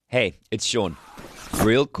Hey, it's Sean.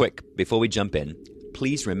 Real quick, before we jump in,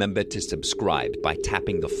 please remember to subscribe by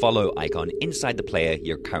tapping the follow icon inside the player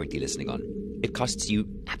you're currently listening on. It costs you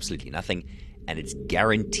absolutely nothing, and it's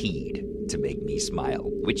guaranteed to make me smile,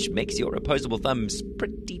 which makes your opposable thumbs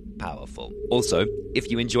pretty powerful. Also,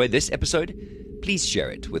 if you enjoy this episode, please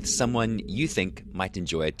share it with someone you think might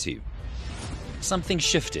enjoy it too. Something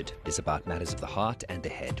Shifted is about matters of the heart and the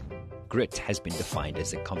head. Grit has been defined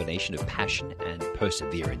as a combination of passion and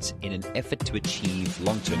perseverance in an effort to achieve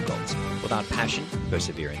long-term goals. Without passion,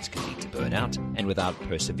 perseverance can lead to burnout, and without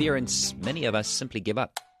perseverance, many of us simply give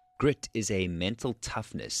up. Grit is a mental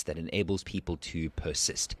toughness that enables people to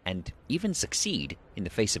persist and even succeed in the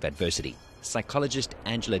face of adversity. Psychologist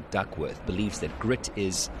Angela Duckworth believes that grit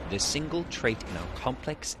is the single trait in our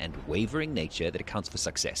complex and wavering nature that accounts for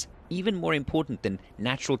success, even more important than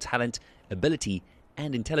natural talent, ability,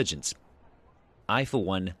 and intelligence. I, for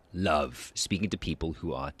one, love speaking to people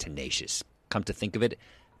who are tenacious. Come to think of it,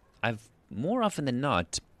 I've more often than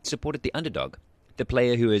not supported the underdog. The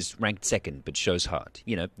player who is ranked second but shows heart.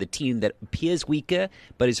 You know, the team that appears weaker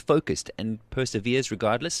but is focused and perseveres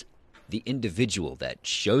regardless. The individual that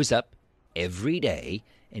shows up every day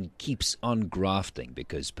and keeps on grafting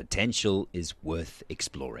because potential is worth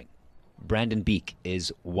exploring. Brandon Beack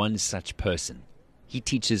is one such person. He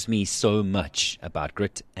teaches me so much about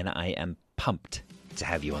grit, and I am pumped to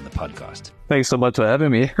have you on the podcast. Thanks so much for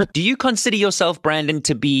having me. Do you consider yourself, Brandon,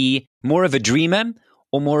 to be more of a dreamer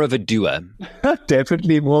or more of a doer?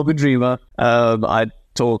 Definitely more of a dreamer. I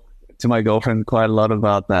talk to my girlfriend quite a lot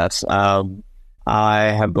about that. I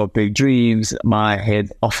have got big dreams, my head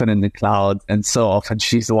often in the clouds, and so often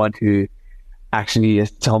she's the one who actually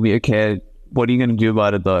tell me, okay, what are you going to do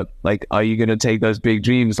about it though? Like, are you going to take those big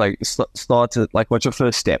dreams, like start to, like, what's your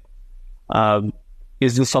first step?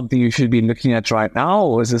 Is this something you should be looking at right now,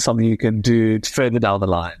 or is this something you can do further down the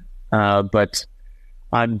line? But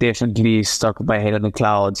I'm definitely stuck with my head in the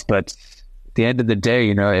clouds. But at the end of the day,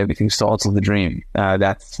 you know, everything starts with a dream.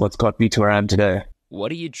 That's what's got me to where I am today.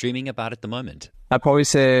 What are you dreaming about at the moment? I'd probably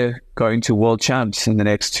say going to World Champs in the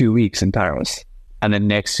next 2 weeks in Paris. And then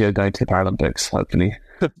next year going to the Paralympics, hopefully.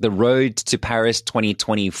 The road to Paris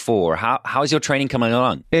 2024. How's your training coming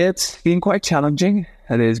along? It's been quite challenging.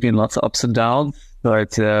 There's been lots of ups and downs.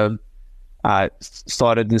 But I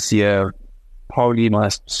started this year probably my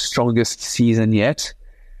strongest season yet.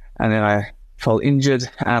 And then I fell injured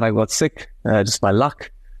and I got sick, just by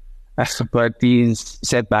luck. But these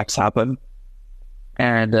setbacks happen.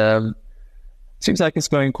 And seems like it's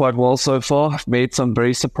going quite well so far. I've made some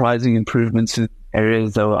very surprising improvements in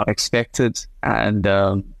areas that were unexpected, and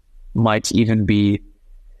might even be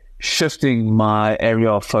shifting my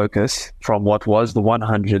area of focus from what was the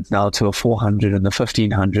 100s now to a 400 and the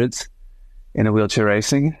 1500s in a wheelchair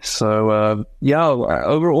racing. So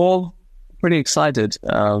overall, pretty excited.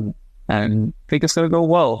 And think it's going to go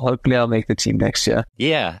well. Hopefully I'll make the team next year.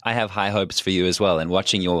 Yeah, I have high hopes for you as well. And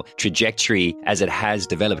watching your trajectory as it has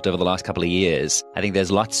developed over the last couple of years, I think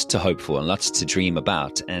there's lots to hope for and lots to dream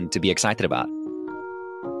about and to be excited about.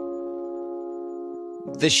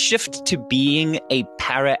 The shift to being a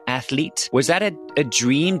para-athlete, was that a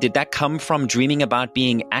dream? Did that come from dreaming about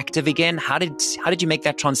being active again? How did you make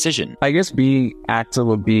that transition? I guess being active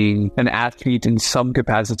or being an athlete in some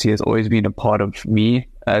capacity has always been a part of me.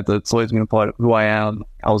 It's always been a part of who I am.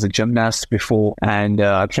 I was a gymnast before, and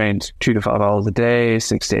I trained 2 to 5 hours a day,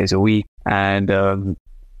 6 days a week. And,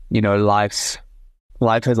 life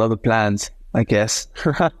has other plans, I guess.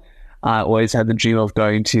 I always had the dream of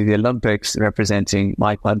going to the Olympics, representing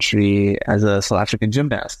my country as a South African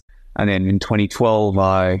gymnast. And then in 2012,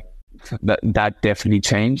 that definitely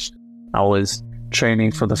changed. I was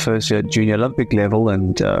training for the first year at junior Olympic level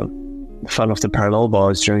and fell off the parallel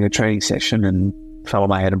bars during a training session and fell on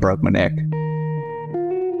my head and broke my neck.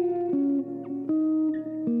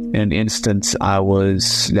 In an instant, I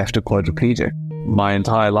was left a quadriplegic. My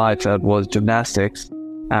entire life was gymnastics.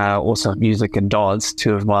 Also music and dance,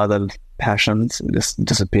 2 of my other passions, just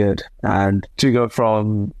disappeared. And to go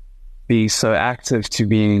from being so active to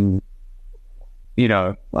being,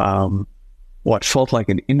 what felt like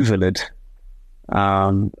an invalid,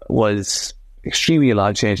 was extremely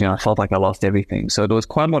life-changing. I felt like I lost everything. So there was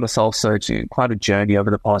quite a lot of self-searching, quite a journey over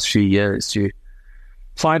the past few years to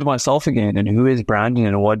find myself again, and who is Brandon,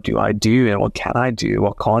 and what do I do, and what can I do,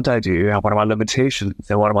 what can't I do, and what are my limitations,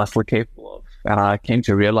 and what am I still capable of. And I came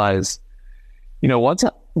to realize,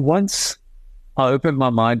 once I opened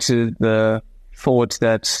my mind to the thought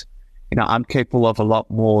that, I'm capable of a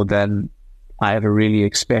lot more than I ever really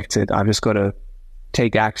expected. I've just got to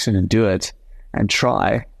take action and do it and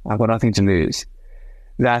try. I've got nothing to lose.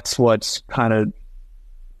 That's what kind of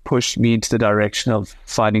pushed me into the direction of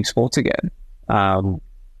finding sports again.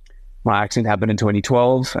 My accident happened in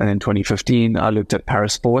 2012, and in 2015, I looked at para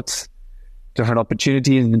sports, different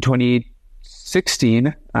opportunities. And in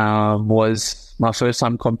 2016 was my first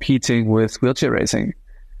time competing with wheelchair racing.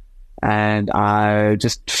 And I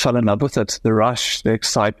just fell in love with it. The rush, the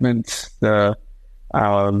excitement, I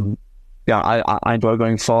enjoy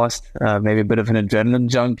going fast, maybe a bit of an adrenaline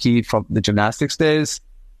junkie from the gymnastics days,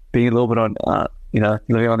 being a little bit on,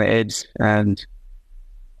 living on the edge. And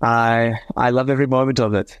I love every moment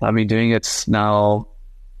of it. I've been doing it now,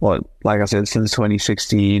 like I said, since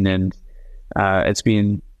 2016, and it's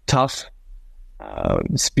been tough.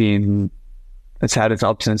 It's had its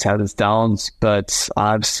ups and it's had its downs, but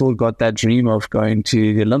I've still got that dream of going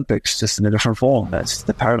to the Olympics, just in a different form. That's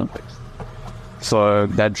the Paralympics. So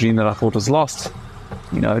that dream that I thought was lost,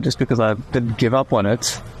 just because I didn't give up on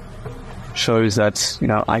it, shows that,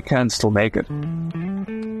 I can still make it.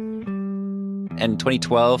 And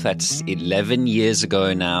 2012, that's 11 years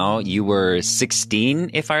ago now. You were 16,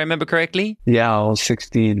 if I remember correctly? Yeah, I was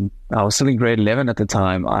 16. I was still in grade 11 at the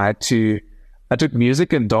time. I took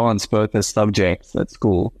music and dance both as subjects at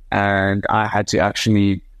school, and I had to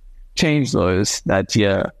actually change those that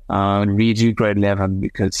year and redo grade 11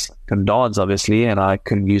 because I couldn't dance, obviously, and I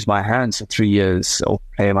couldn't use my hands for 3 years or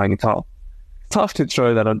play my guitar. Tough to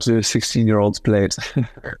throw that onto a 16-year-old's plate.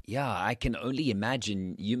 Yeah, I can only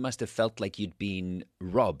imagine you must have felt like you'd been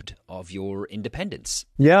robbed of your independence.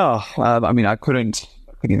 Yeah, I couldn't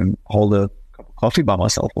even hold a cup of coffee by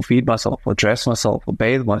myself, or feed myself, or dress myself, or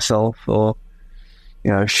bathe myself, or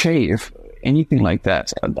shave, anything like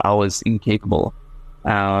that. I was incapable.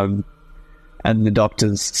 And the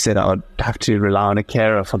doctors said I would have to rely on a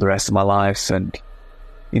carer for the rest of my life. And,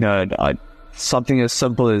 something as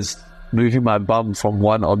simple as moving my bum from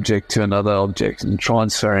one object to another object and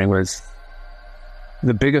transferring was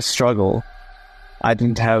the biggest struggle. I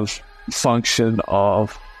didn't have function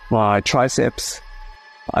of my triceps.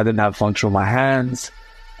 I didn't have function of my hands.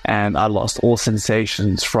 And I lost all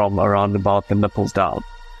sensations from around about the nipples down.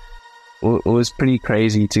 It was pretty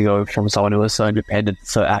crazy to go from someone who was so independent,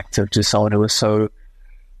 so active, to someone who was so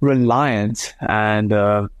reliant and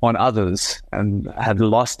on others and had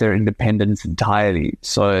lost their independence entirely.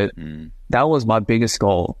 So that was my biggest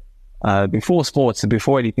goal before sports and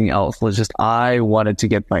before anything else, was just I wanted to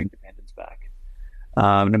get my independence back,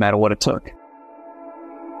 no matter what it took.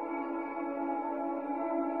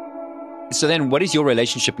 So then what is your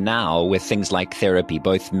relationship now with things like therapy,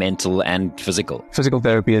 both mental and physical? Physical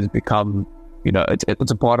therapy has become,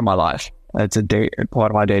 it's a part of my life. It's a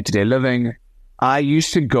part of my day-to-day living. I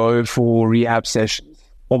used to go for rehab sessions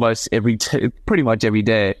almost pretty much every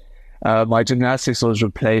day. My gymnastics was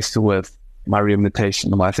replaced with my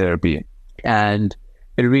rehabilitation and my therapy. And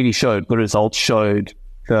it really showed. The results showed.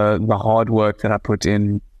 The hard work that I put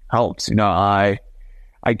in helps. I've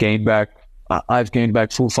gained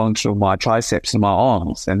back full function of my triceps and my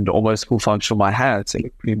arms, and almost full function of my hands. They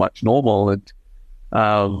look pretty much normal, and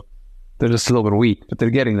they're just a little bit weak, but they're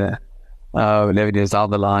getting there. 11 years down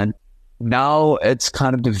the line. Now it's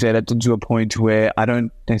kind of developed into a point where I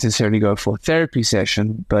don't necessarily go for a therapy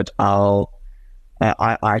session, but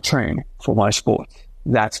I train for my sport.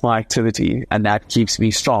 That's my activity, and that keeps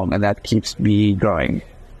me strong, and that keeps me growing.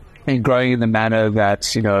 And growing in the manner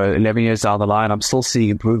that, 11 years down the line, I'm still seeing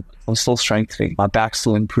improvement. I'm still strengthening. My back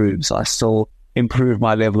still improves. I still improve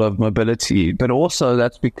my level of mobility. But also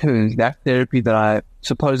that's because that therapy that I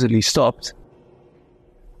supposedly stopped,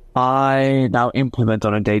 I now implement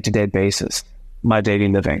on a day-to-day basis, my daily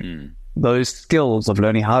living. Those skills of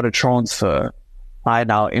learning how to transfer, I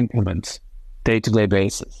now implement day-to-day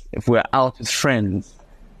basis. If we're out with friends,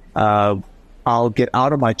 I'll get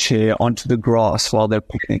out of my chair onto the grass while they're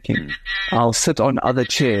picnicking. I'll sit on other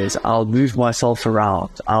chairs. I'll move myself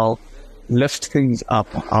around. I'll lift things up.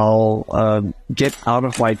 I'll get out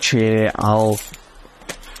of my chair. I'll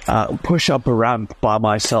push up a ramp by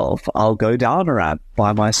myself. I'll go down a ramp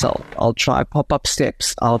by myself. I'll try pop up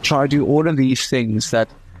steps. I'll try do all of these things that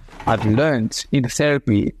I've learned in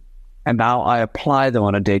therapy, and now I apply them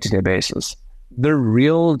on a day-to-day basis. The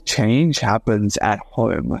real change happens at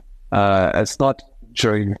home. It's not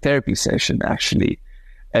during a therapy session, actually.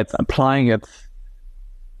 It's applying it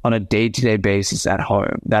on a day-to-day basis at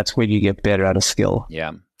home. That's when you get better at a skill.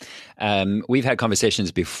 Yeah. We've had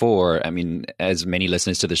conversations before. I mean, as many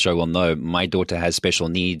listeners to the show will know, my daughter has special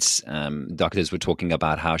needs. Doctors were talking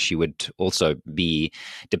about how she would also be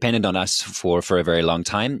dependent on us for a very long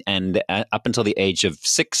time. And up until the age of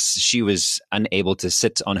 6, she was unable to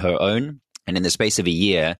sit on her own. And in the space of a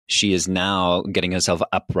year, she is now getting herself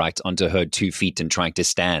upright onto her 2 feet and trying to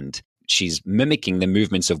stand. she's mimicking the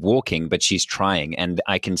movements of walking, but she's trying. And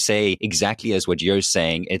I can say exactly as what you're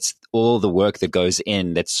saying, it's all the work that goes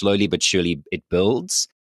in that slowly but surely it builds.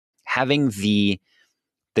 Having the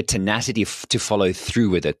tenacity to follow through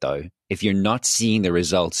with it, though, if you're not seeing the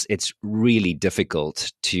results, it's really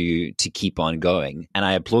difficult to keep on going. And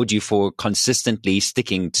I applaud you for consistently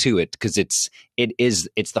sticking to it, because it's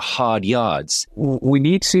the hard yards. We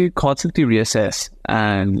need to constantly reassess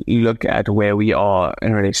and look at where we are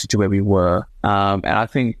in relation to where we were. And I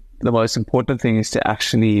think the most important thing is to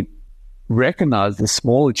actually recognize the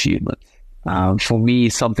small achievements. For me,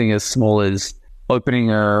 something as small as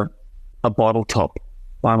opening a bottle top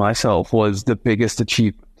by myself was the biggest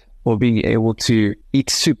achievement, or being able to eat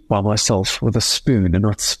soup by myself with a spoon and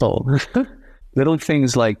not spill. Little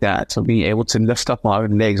things like that, or being able to lift up my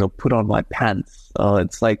own legs or put on my pants.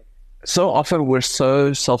 It's like, so often we're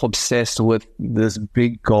so self-obsessed with this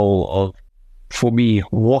big goal of, for me,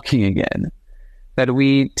 walking again, that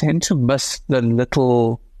we tend to miss the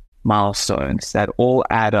little milestones that all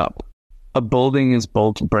add up. A building is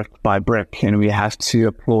built brick by brick, and we have to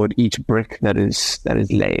applaud each brick that is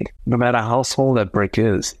laid. No matter how small that brick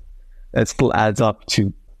is, it still adds up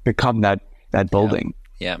to become that building.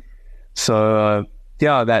 Yeah. So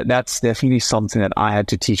that's definitely something that I had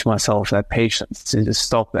to teach myself, that patience, to just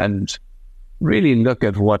stop and really look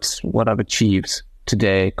at what I've achieved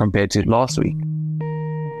today compared to last week.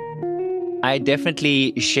 I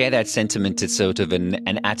definitely share that sentiment. It's sort of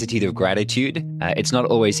an attitude of gratitude. It's not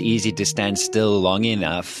always easy to stand still long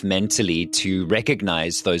enough mentally to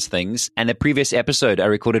recognize those things. And a previous episode I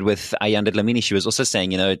recorded with Ayanda Dlamini, she was also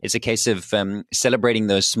saying, it's a case of celebrating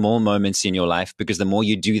those small moments in your life, because the more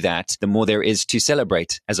you do that, the more there is to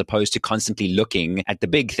celebrate, as opposed to constantly looking at the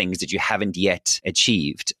big things that you haven't yet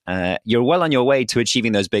achieved. You're well on your way to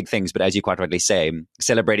achieving those big things, but as you quite rightly say,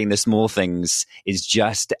 celebrating the small things is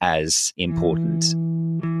just as important.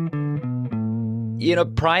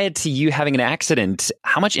 Prior to you having an accident,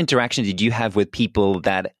 how much interaction did you have with people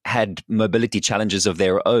that had mobility challenges of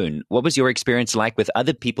their own? What was your experience like with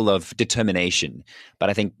other people of determination? But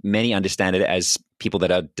I think many understand it as people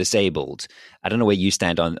that are disabled. I don't know where you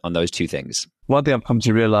stand on those two things. One thing I've come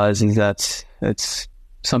to realize is that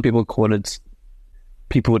some people call it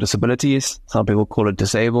people with disabilities, some people call it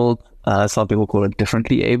disabled, some people call it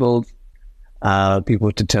differently abled. People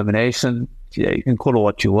with determination, you can call it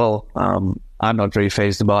what you will. I'm not very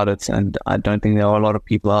fazed about it, and I don't think there are a lot of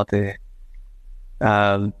people out there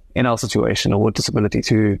in our situation or with disabilities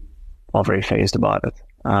who are very fazed about it.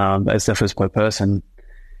 It differs per person.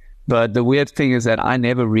 But the weird thing is that I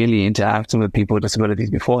never really interacted with people with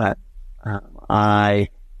disabilities beforehand. I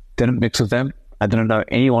didn't mix with them. I didn't know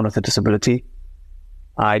anyone with a disability.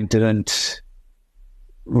 I didn't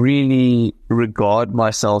really regard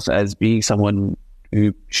myself as being someone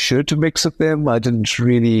who should mix with them. I didn't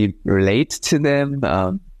really relate to them.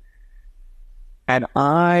 And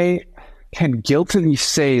I can guiltily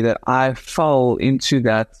say that I fell into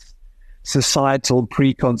that societal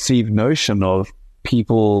preconceived notion of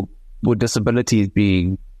people with disabilities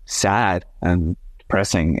being sad and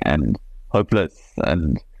depressing and hopeless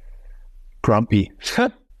and grumpy.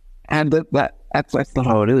 And that's not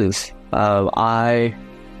how it is.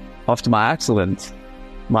 After my accident,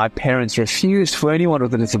 my parents refused for anyone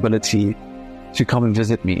with a disability to come and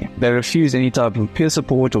visit me. They refused any type of peer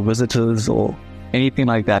support or visitors or anything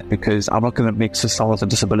like that, because I'm not going to mix with someone with a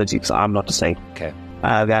disability because I'm not disabled. Okay.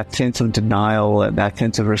 That sense of denial and that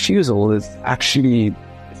sense of refusal is actually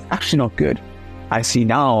not good. I see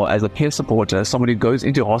now, as a peer supporter, somebody who goes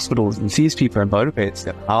into hospitals and sees people and motivates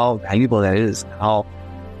them, how valuable that is, how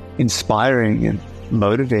inspiring and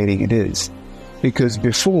motivating it is. Because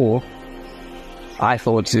before, I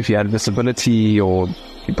thought if you had a disability or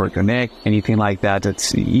you broke your neck, anything like that,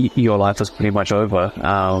 your life was pretty much over.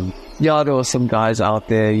 There were some guys out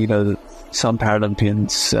there, some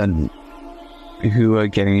Paralympians and who are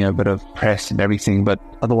getting a bit of press and everything, but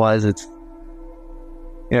otherwise it's,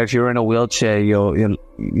 if you're in a wheelchair, you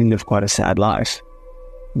live quite a sad life.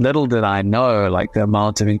 Little did I know, the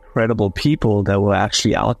amount of incredible people that were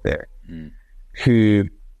actually out there who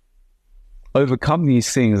overcome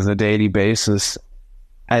these things on a daily basis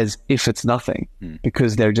as if it's nothing,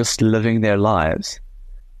 because they're just living their lives.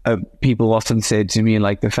 People often said to me,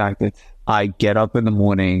 the fact that I get up in the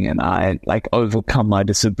morning and I overcome my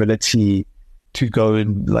disability to go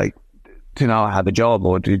and to now have a job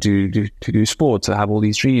or to do sports or have all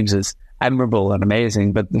these dreams is admirable and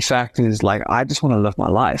amazing. But the fact is, I just want to live my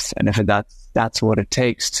life, and if that's what it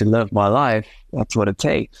takes to live my life, that's what it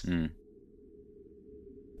takes.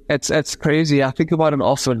 It's crazy. I think about it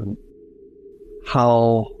often,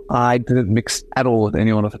 how I didn't mix at all with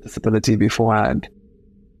anyone with a disability beforehand.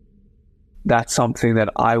 That's something that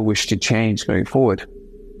I wish to change going forward.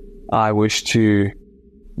 I wish to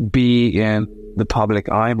be in the public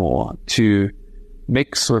eye more, to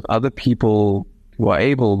mix with other people who are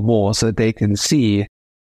able more so that they can see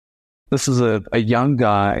this is a young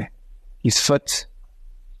guy. He's fit.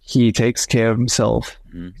 He takes care of himself.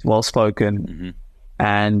 He's well-spoken.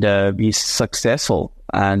 And he's successful.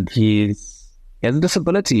 And he has a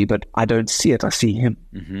disability, but I don't see it. I see him.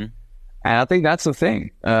 And I think that's the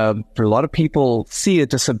thing. For a lot of people see a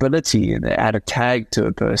disability and they add a tag to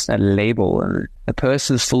a person, a label. And a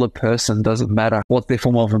person is still a person. Doesn't matter what their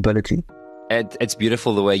form of ability. It's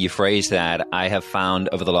beautiful the way you phrase that. I have found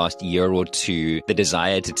over the last year or two the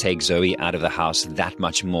desire to take Zoe out of the house that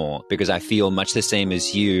much more, because I feel much the same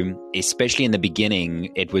as you, especially in the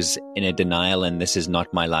beginning. It was in a denial and this is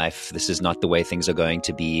not my life. This is not the way things are going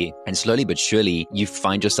to be. And slowly but surely you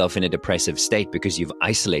find yourself in a depressive state because you've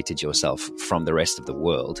isolated yourself from the rest of the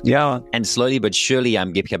world. Yeah. And slowly but surely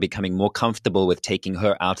I'm becoming more comfortable with taking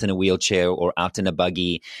her out in a wheelchair or out in a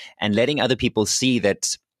buggy and letting other people see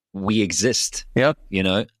that we exist. Yep. You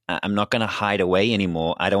know, I'm not going to hide away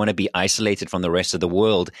anymore. I don't want to be isolated from the rest of the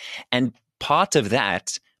world. And part of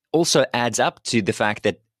that also adds up to the fact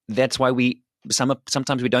that that's why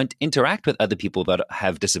sometimes we don't interact with other people that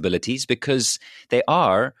have disabilities, because they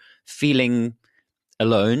are feeling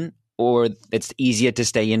alone, or it's easier to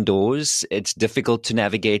stay indoors. It's difficult to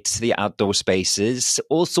navigate the outdoor spaces,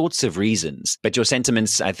 all sorts of reasons. But your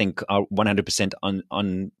sentiments, I think, are 100%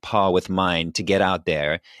 on par with mine to get out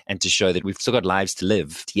there and to show that we've still got lives to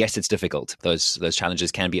live. Yes, it's difficult. Those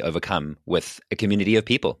challenges can be overcome with a community of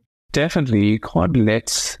people. Definitely. You can't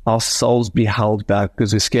let our souls be held back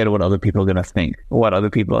because we're scared of what other people are going to think, or what other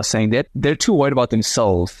people are saying. They're too worried about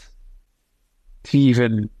themselves to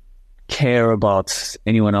even care about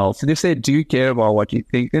anyone else. And if they do care about what you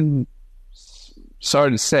think, then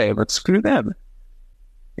sorry to say, but screw them.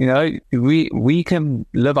 You know, we can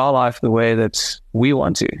live our life the way that we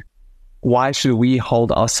want to. Why should we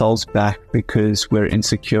hold ourselves back because we're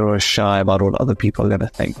insecure or shy about what other people are going to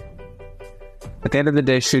think? At the end of the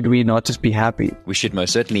day, should we not just be happy? We should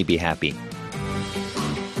most certainly be happy.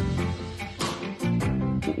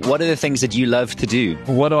 What are the things that you love to do?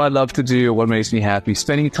 What do I love to do? What makes me happy?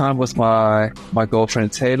 Spending time with my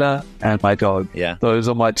girlfriend Taylor and my dog. Yeah. Those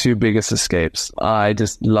are my two biggest escapes. I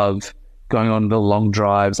just love going on little long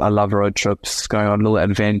drives. I love road trips, going on little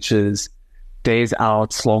adventures, days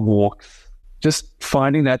out, long walks. Just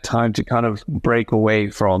finding that time to kind of break away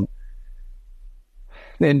from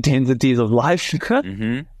the intensities of life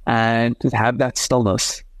and just have that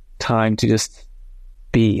stillness, time to just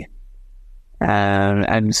be.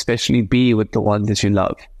 And especially be with the ones that you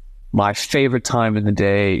love. My favorite time in the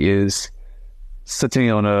day is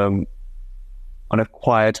sitting on a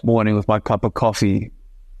quiet morning with my cup of coffee,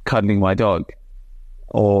 cuddling my dog,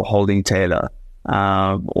 or holding Taylor,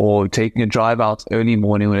 or taking a drive out early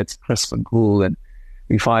morning when it's crisp and cool, and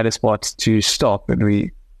we find a spot to stop and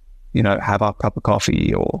we, you know, have our cup of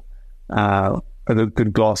coffee or a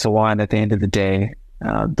good glass of wine at the end of the day.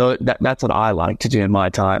 That's what I like to do in my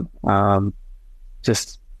time.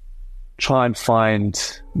 Just try and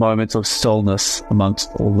find moments of stillness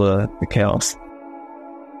amongst all the chaos.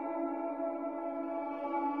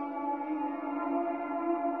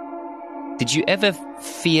 Did you ever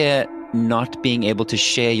fear not being able to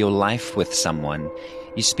share your life with someone?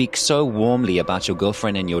 You speak so warmly about your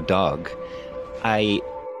girlfriend and your dog. I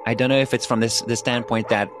don't know if it's from the standpoint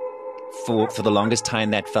that for the longest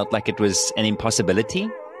time that felt like it was an impossibility.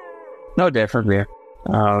 No, definitely.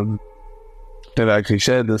 I've actually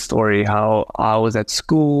shared this story how I was at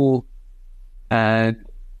school and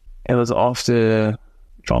it was after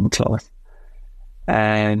drama class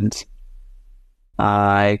and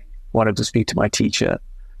I wanted to speak to my teacher,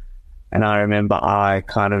 and I remember I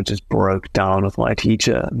kind of just broke down with my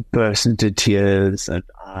teacher, burst into tears, and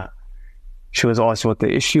she was asking what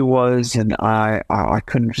the issue was, and I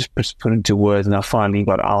couldn't just put into words, and I finally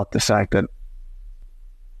got out the fact that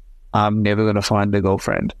I'm never going to find a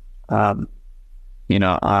girlfriend.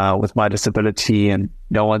 With my disability, and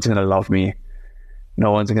no one's going to love me.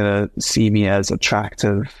 No one's going to see me as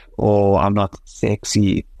attractive, or I'm not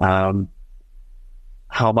sexy.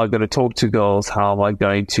 How am I going to talk to girls? How am I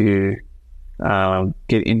going to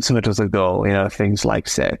get intimate with a girl? You know, things like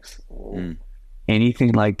sex,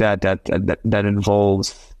 anything like that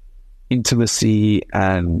involves intimacy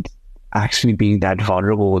and actually being that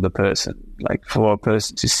vulnerable with a person. Like for a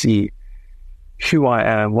person to see who I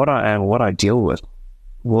am, what I deal with.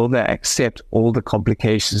 Will they accept all the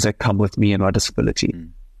complications that come with me and my disability?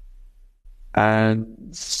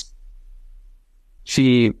 And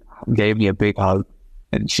she gave me a big hug,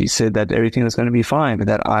 and she said that everything was going to be fine,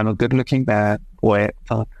 that I'm a good-looking boy.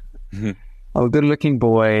 I'm a good-looking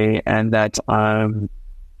boy, and that I'm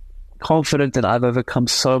confident that I've overcome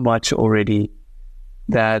so much already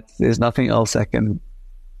that there's nothing else that can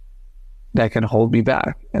hold me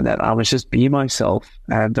back, and that I must just be myself,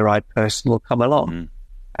 and the right person will come along.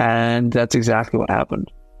 And that's exactly what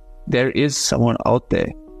happened. There is someone out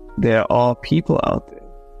there. There are people out there.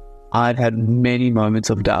 I'd had many moments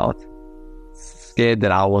of doubt, scared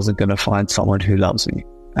that I wasn't going to find someone who loves me,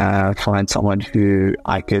 find someone who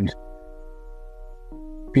I could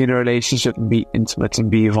be in a relationship and be intimate and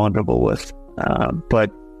be vulnerable with.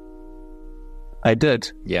 But I did.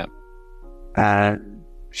 Yeah. And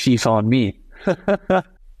she found me.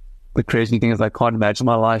 The crazy thing is I can't imagine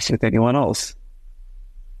my life with anyone else.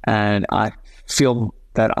 And I feel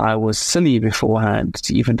that I was silly beforehand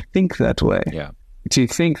to even think that way. Yeah. To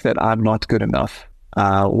think that I'm not good enough.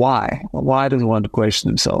 Why? Why does one question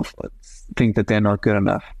themselves? Think that they're not good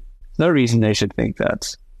enough? No reason they should think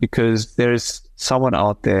that, because there's someone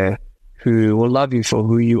out there who will love you for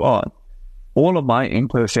who you are. All of my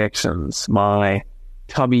imperfections, my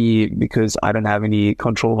tummy, because I don't have any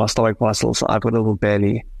control of my stomach muscles, I've got a little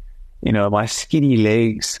belly, my skinny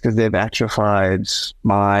legs because they've atrophied,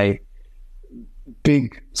 my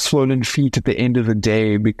big swollen feet at the end of the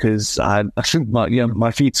day because I think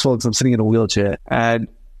my feet swollen because I'm sitting in a wheelchair, and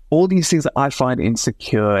all these things that I find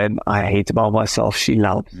insecure and I hate about myself, she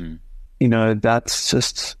loves. That's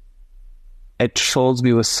just, it fills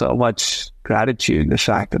me with so much gratitude, the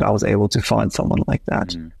fact that I was able to find someone like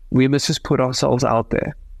that. We must just put ourselves out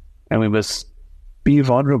there, and we must be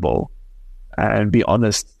vulnerable and be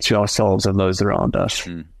honest to ourselves and those around us,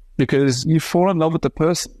 because you fall in love with the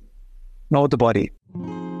person, not with the body.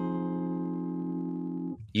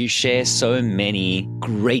 You share so many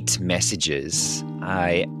great messages.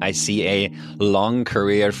 I see a long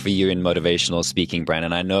career for you in motivational speaking,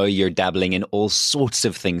 Brandon. I know you're dabbling in all sorts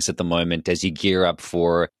of things at the moment as you gear up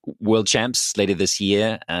for World Champs later this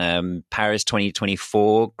year, Paris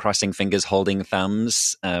 2024, crossing fingers, holding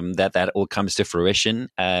thumbs, that all comes to fruition.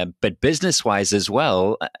 But business-wise as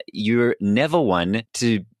well, you're never one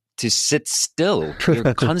to sit still.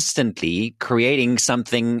 You're constantly creating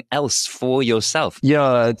something else for yourself.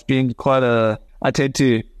 Yeah, it's been I tend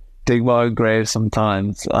to dig my own grave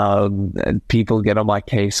sometimes, and people get on my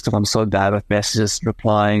case because I'm so bad with messages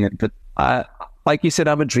replying. But like you said,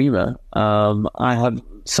 I'm a dreamer. I have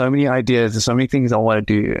so many ideas and so many things I want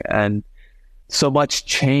to do, and so much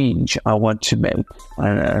change I want to make.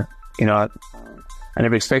 I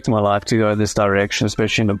never expected my life to go in this direction,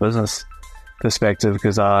 especially in a business perspective,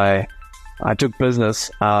 because I took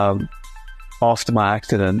business after my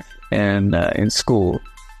accident in school,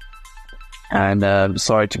 and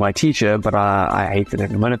sorry to my teacher, but I hated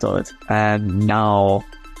every minute of it. And now,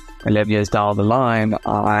 11 years down the line,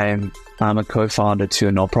 I'm a co-founder to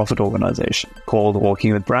a non-profit organization called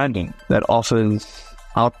Walking with Branding that offers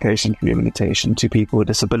outpatient rehabilitation to people with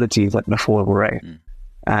disabilities at an affordable rate.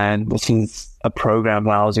 And this is a program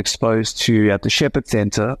that I was exposed to at the Shepherd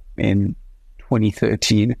Center in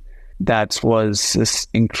 2013. That was this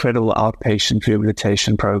incredible outpatient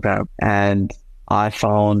rehabilitation program, and I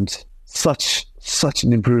found such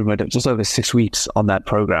an improvement of just over 6 weeks on that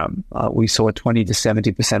program. We saw a 20 to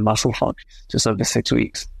 70% muscle function just over 6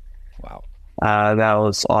 weeks. Wow. That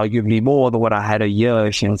was arguably more than what I had a year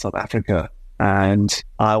here in South Africa, and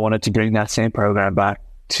I wanted to bring that same program back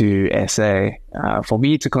to SA for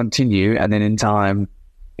me to continue, and then in time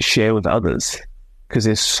share with others. Because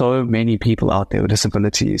there's so many people out there with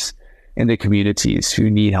disabilities in their communities who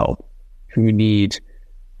need help, who need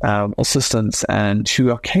assistance, and who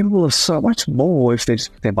are capable of so much more if they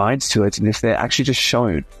just put their minds to it, and if they're actually just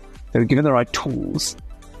shown, they're given the right tools,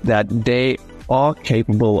 that they are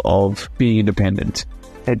capable of being independent.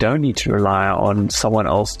 They don't need to rely on someone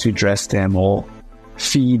else to dress them or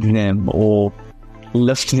feed them or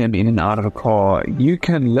lift them in and out of a car. You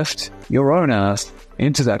can lift your own ass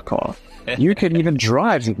into that car. You can even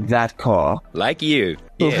drive that car. Like you.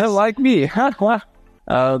 Yes. Like me.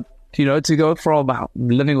 To go from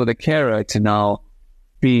living with a carer to now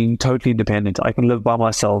being totally independent. I can live by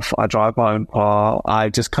myself. I drive my own car. I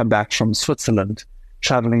just come back from Switzerland,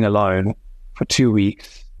 traveling alone for 2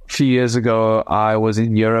 weeks. A few years ago, I was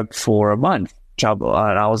in Europe for a month, and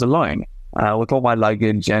I was alone with all my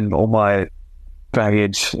luggage and all my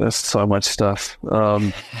baggage. There's so much stuff.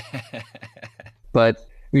 But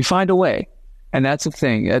we find a way. And that's the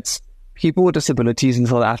thing. It's people with disabilities in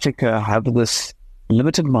South Africa have this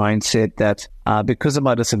limited mindset that because of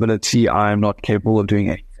my disability, I'm not capable of doing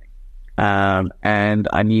anything. And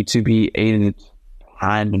I need to be aided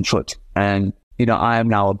hand and foot. And, I am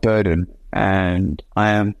now a burden and I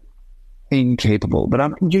am incapable,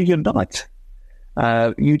 but you're not.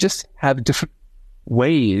 You just have different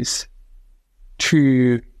ways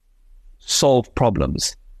to solve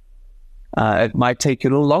problems. It might take you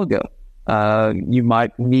a little longer. You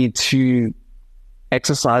might need to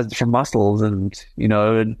exercise different muscles and,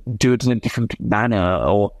 do it in a different manner,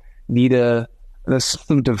 or need a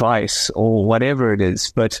system device or whatever it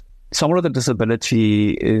is. But someone with a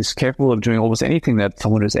disability is capable of doing almost anything that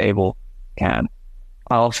someone who's able can.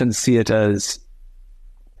 I often see it as,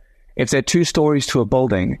 if there are 2 stories to a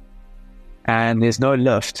building and there's no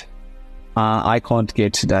lift, I can't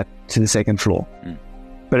get to the 2nd floor.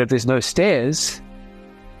 But if there's no stairs,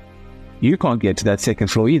 you can't get to that 2nd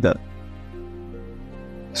floor either.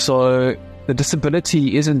 So the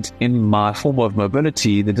disability isn't in my form of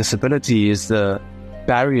mobility. The disability is the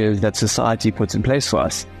barriers that society puts in place for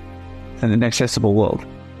us in an accessible world.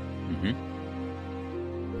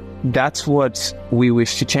 That's what we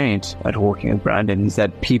wish to change at Walking with Brandon, is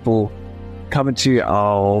that people come into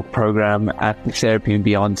our program at the Therapy and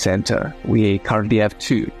Beyond Center. We currently have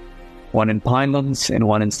 2, one in Pinelands and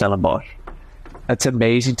one in Stellenbosch. It's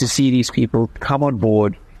amazing to see these people come on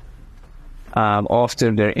board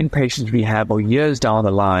after their inpatient rehab or years down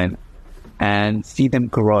the line, and see them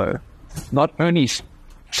grow. Not only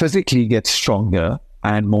physically get stronger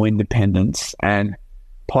and more independent, and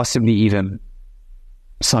possibly even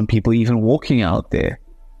some people even walking out there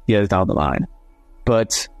years down the line,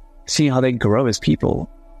 but seeing how they grow as people,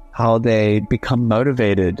 how they become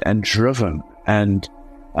motivated and driven and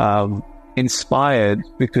inspired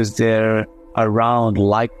because they're around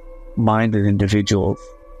like-minded individuals,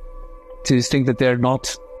 to think that they're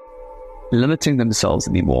not limiting themselves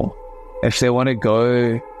anymore. If they want to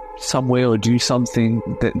go somewhere or do something,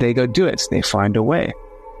 they go do it. They find a way.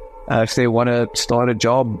 If they want to start a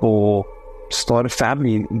job or start a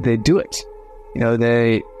family, they do it.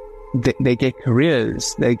 They get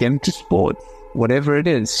careers, they get into sports, whatever it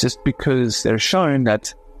is, just because they're shown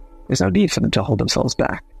that there's no need for them to hold themselves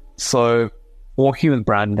back. So Walking with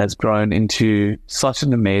Brandon has grown into such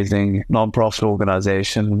an amazing non-profit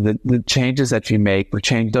organization. The changes that we make, we've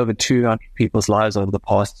changed over 200 people's lives over the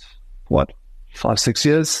past, 5-6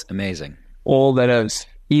 years? Amazing. All that have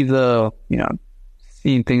either,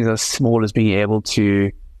 seen things as small as being able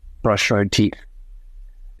to brush their own teeth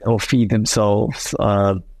or feed themselves,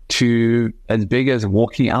 to as big as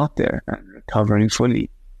walking out there and recovering fully.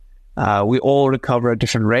 We all recover at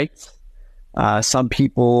different rates. Some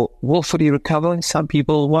people will fully recover, some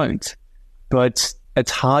people won't. But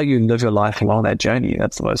it's how you live your life along that journey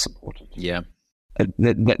that's the most important. Yeah.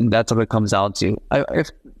 That's what it comes down to.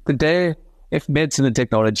 If medicine and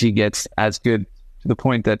technology gets as good to the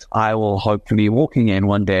point that I will hopefully walking in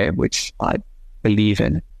one day, which I believe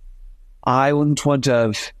in, I wouldn't want to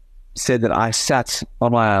have said that I sat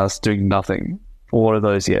on my ass doing nothing for all of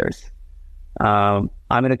those years. I'm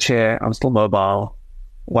in a chair, I'm still mobile.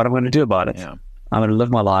 What am I going to do about it? Yeah. I'm going to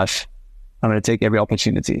live my life. I'm going to take every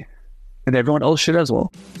opportunity. And everyone else should as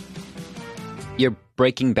well. You're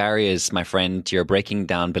breaking barriers, my friend. You're breaking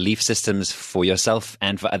down belief systems for yourself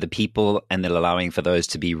and for other people, and then allowing for those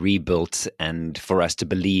to be rebuilt and for us to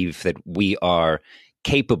believe that we are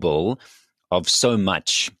capable of so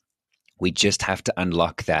much. We just have to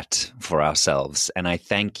unlock that for ourselves. And I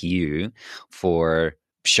thank you for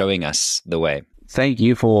showing us the way. Thank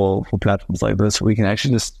you for platforms like this where we can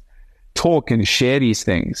actually just talk and share these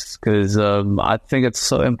things, because I think it's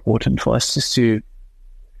so important for us just to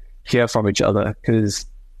hear from each other, because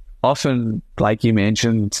often, like you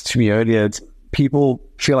mentioned to me earlier, people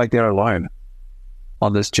feel like they're alone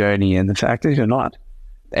on this journey, and the fact is you're not.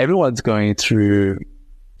 Everyone's going through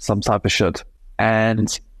some type of shit,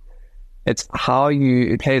 and it's how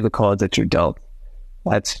you play the cards that you're dealt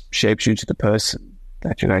that shapes you to the person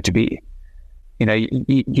that you're going to be.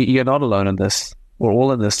 You're not alone in this. We're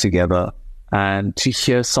all in this together. And to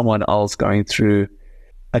hear someone else going through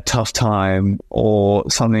a tough time or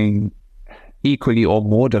something equally or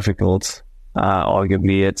more difficult,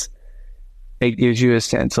 arguably, it gives you a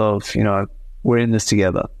sense of, we're in this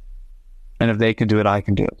together. And if they can do it, I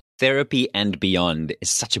can do it. Therapy and Beyond is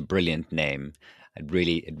such a brilliant name. It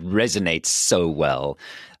resonates so well.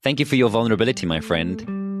 Thank you for your vulnerability, my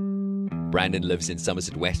friend. Brandon lives in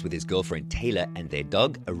Somerset West with his girlfriend Taylor and their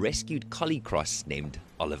dog, a rescued collie cross named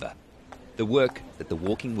Oliver. The work that the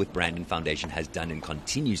Walking with Brandon Foundation has done and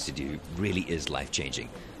continues to do really is life-changing.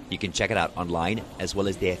 You can check it out online, as well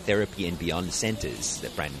as their Therapy and Beyond centers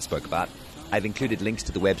that Brandon spoke about. I've included links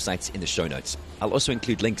to the websites in the show notes. I'll also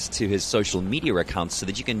include links to his social media accounts so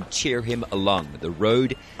that you can cheer him along. The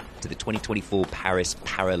road to the 2024 Paris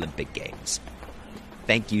Paralympic Games.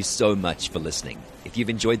 Thank you so much for listening. If you've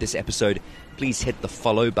enjoyed this episode, please hit the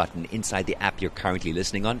follow button inside the app you're currently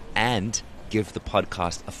listening on and give the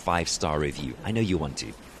podcast a 5-star review. I know you want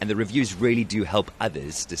to. And the reviews really do help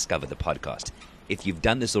others discover the podcast. If you've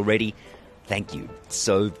done this already, thank you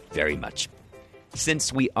so very much.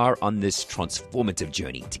 Since we are on this transformative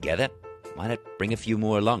journey together, why not bring a few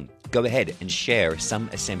more along? Go ahead and share some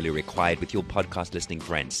assembly required with your podcast listening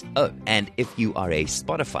friends. Oh, and if you are a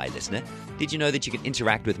Spotify listener, did you know that you can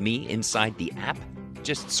interact with me inside the app?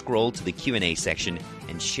 Just scroll to the Q&A section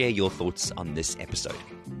and share your thoughts on this episode.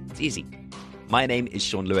 It's easy. My name is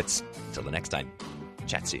Sean Lewitz. Until the next time,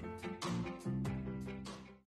 chat soon.